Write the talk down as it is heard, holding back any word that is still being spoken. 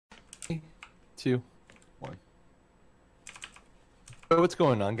2, 1. So what's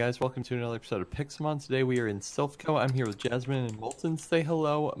going on, guys? Welcome to another episode of Pixelmon. Today we are in Silphco. I'm here with Jasmine and Molten. Say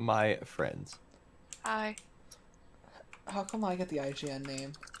hello, my friends. Hi. How come I get the IGN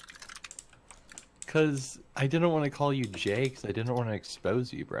name? Because I didn't want to call you Jay, because I didn't want to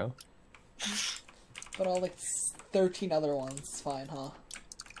expose you, bro. But all like 13 other ones, fine, huh?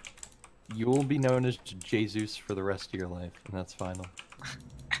 You will be known as Jesus for the rest of your life, and that's final.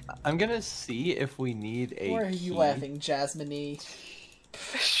 I'm gonna see if we need a Why are you laughing, Jasmine-y?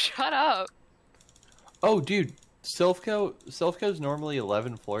 Shut up. Oh, dude. Silphco's normally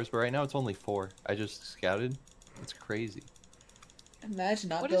 11 floors, but right now it's only 4. I just scouted. It's crazy. Imagine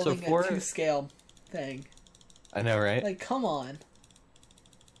not What is- building So a for- 2-scale thing. I know, right? Like, come on.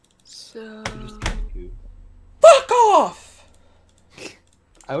 So... Fuck off!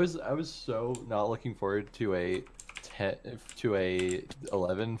 I was so not looking forward to a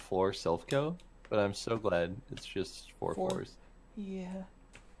 11 floor Silphco, but I'm so glad it's just 4 floors. Yeah.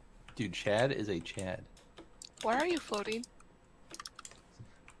 Dude, Chad is a Chad. Why are you floating?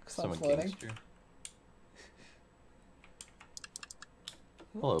 Because I'm floating. Gangster.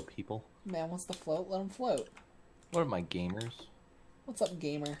 Hello, people. Man wants to float, let him float. What are my gamers? What's up,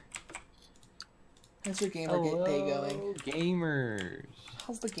 gamer? How's your gamer Hello, day going? gamers.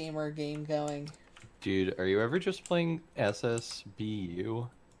 How's the gamer game going? Dude, are you ever just playing SSBU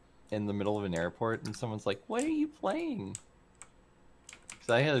in the middle of an airport and someone's like, "What are you playing?" Because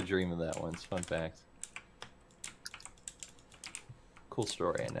I had a dream of that once. Fun fact. Cool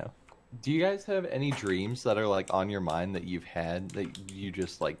story, I know. Do you guys have any dreams that are like on your mind that you've had that you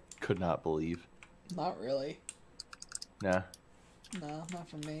just like could not believe? Not really. Nah. No, not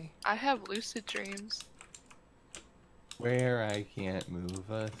for me. I have lucid dreams. Where I can't move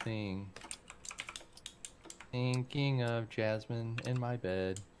a thing. Thinking of Jasmine in my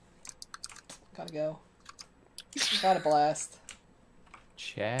bed. Gotta go. Got a blast.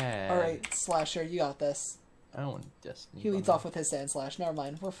 Chad. Alright, Slasher, you got this. I don't want Destiny. He leads off with his sand slash. Never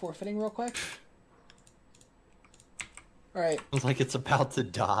mind. We're forfeiting real quick. Alright. It's like it's about to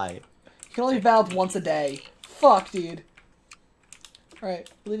die. You can only be battled once a day. Fuck, dude.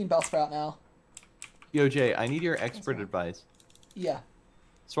 Alright, leading Bellsprout now. Yo, Jay, I need your expert advice. Yeah.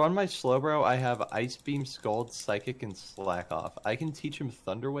 So on my Slowbro, I have Ice Beam, Scald, Psychic, and Slack Off. I can teach him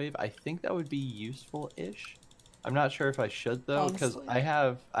Thunder Wave. I think that would be useful-ish. I'm not sure if I should, though, because Honestly. I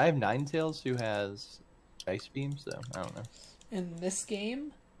have Ninetales who has Ice Beam, so I don't know. In this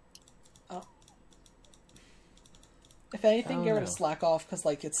game, if anything, Oh, get rid no. of Slack Off, because,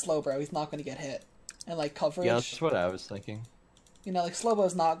 like, it's Slowbro. He's not going to get hit. And, like, coverage. Yeah, that's what I was thinking. You know, like,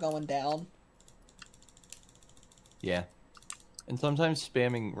 Slowbro's not going down. Yeah. And sometimes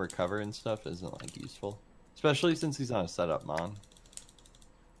spamming Recover and stuff isn't, like, useful. Especially since he's on a setup mon.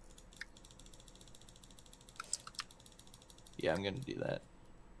 Yeah, I'm gonna do that.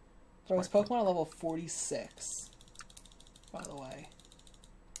 So his Pokemon are level 46. By the way.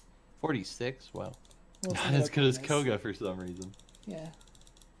 46? Wow. We'll see Not what as good as Pokemon is. Koga for some reason. Yeah.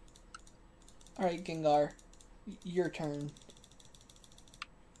 Alright, Gengar. Your turn.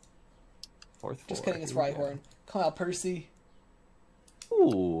 Fourth floor. Just kidding, it's Here we go. Rhyhorn. Come out, Percy.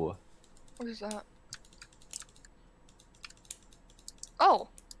 Ooh. What is that? Oh!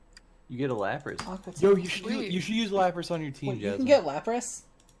 You get a Lapras. Aqua Yo, Tail. you should use Lapras on your team, Wait, you Jasmine. can get Lapras?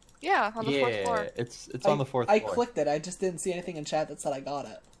 Yeah, on the fourth floor. it's on the fourth floor. I clicked it, I just didn't see anything in chat that said I got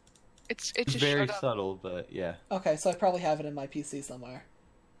it. It It's just very showed up. subtle, but yeah. Okay, so I probably have it in my PC somewhere.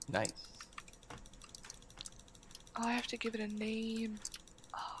 Nice. Oh, I have to give it a name.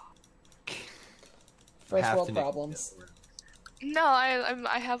 First Have world to name- problems. No,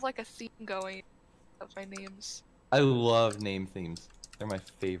 I have like a theme going of my names. I love name themes. They're my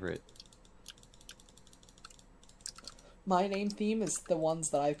favorite. My name theme is the ones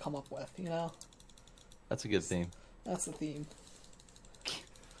that I've come up with, you know? That's a good theme. That's the theme.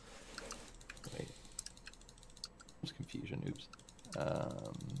 Wait. There's confusion. Oops.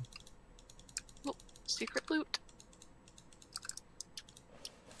 Oh, secret loot.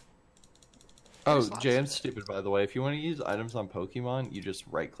 Oh, There's lots Jay, I'm of it. stupid, by the way. If you want to use items on Pokemon, you just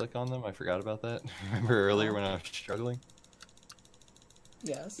right-click on them. I forgot about that. Remember earlier when I was struggling?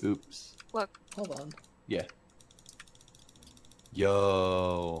 Yes. Oops. Look, Hold on. Yeah.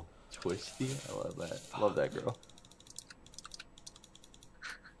 Yo. Twisty. I love that. Love that girl.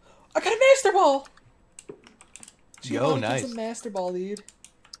 I got a Master Ball! Yo, Giovanni nice. gets a Master Ball, dude.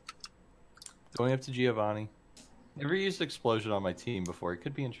 Going up to Giovanni. Never used Explosion on my team before. It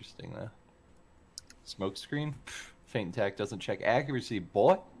could be interesting, though. Smoke screen? Faint attack doesn't check accuracy,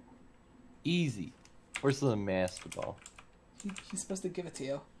 boy. Easy. Where's the Master Ball? He's supposed to give it to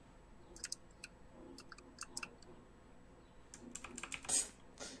you.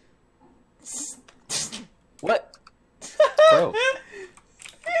 What? Bro,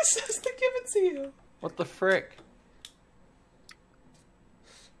 He's supposed to give it to you. what the frick?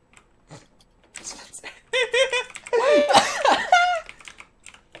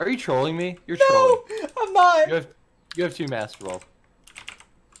 Are you trolling me? You're trolling. No, I'm not. You have 2 Master Ball.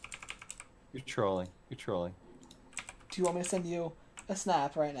 You're trolling. You're trolling. Do you want me to send you a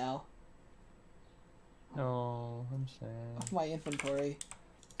snap right now No, I'm sad. of my inventory?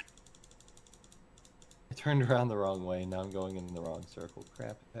 I turned around the wrong way. Now I'm going in the wrong circle.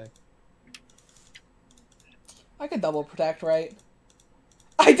 Crap. Heck. I can double protect, right?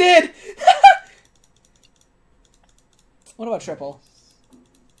 I did! What about triple?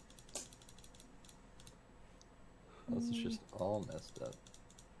 This is just all messed up.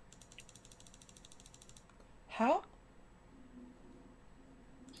 How?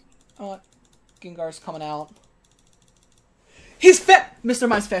 Oh, Gengar's coming out. He's fat! Mr.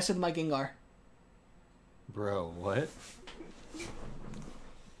 Mine's faster than my Gengar. Bro, what?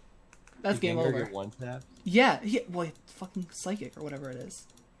 That's Did game Gengar over. Get one tap? Yeah, well, fucking psychic or whatever it is.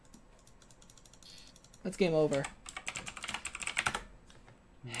 That's game over.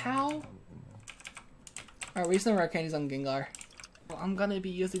 How? Alright, we used some rare candies on Gengar. Well, I'm gonna be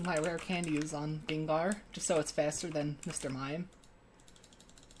using my rare candies on Gengar, just so it's faster than Mr. Mime.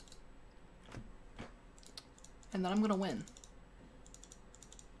 And then I'm gonna win.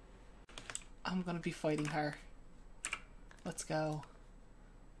 I'm gonna be fighting her. Let's go.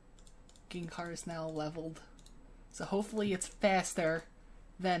 Gengar is now leveled. So hopefully it's faster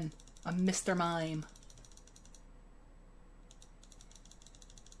than a Mr. Mime.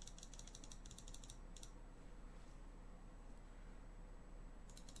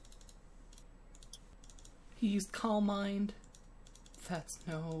 He used Calm Mind. That's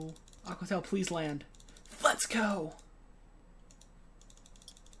no... Aquatail, please land. Let's go!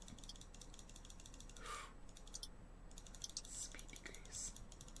 Speed decrease.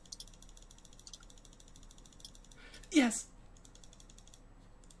 Yes!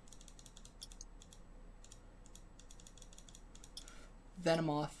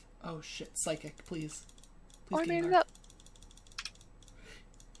 Venomoth. Oh shit, Psychic, please. Please, Oh, I made Gengar. it up.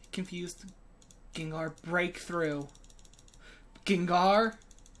 Confused. Gengar, breakthrough. Gengar?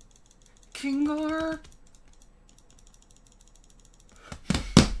 Gengar?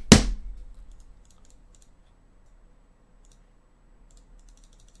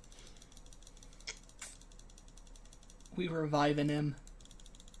 We reviving him.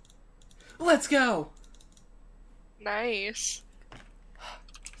 Let's go! Nice.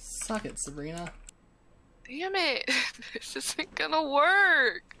 Suck it, Sabrina. Damn it. This isn't gonna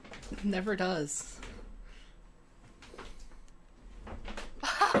work. It never does.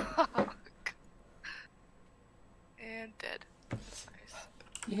 Fuck. And dead. Nice.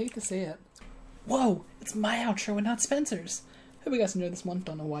 You hate to see it. Whoa! It's my outro and not Spencer's! Hope you guys enjoyed this one.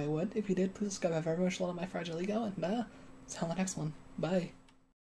 Don't know why I would. If you did, please subscribe. Have very much love on my fragile ego. And see you on the next one. Bye.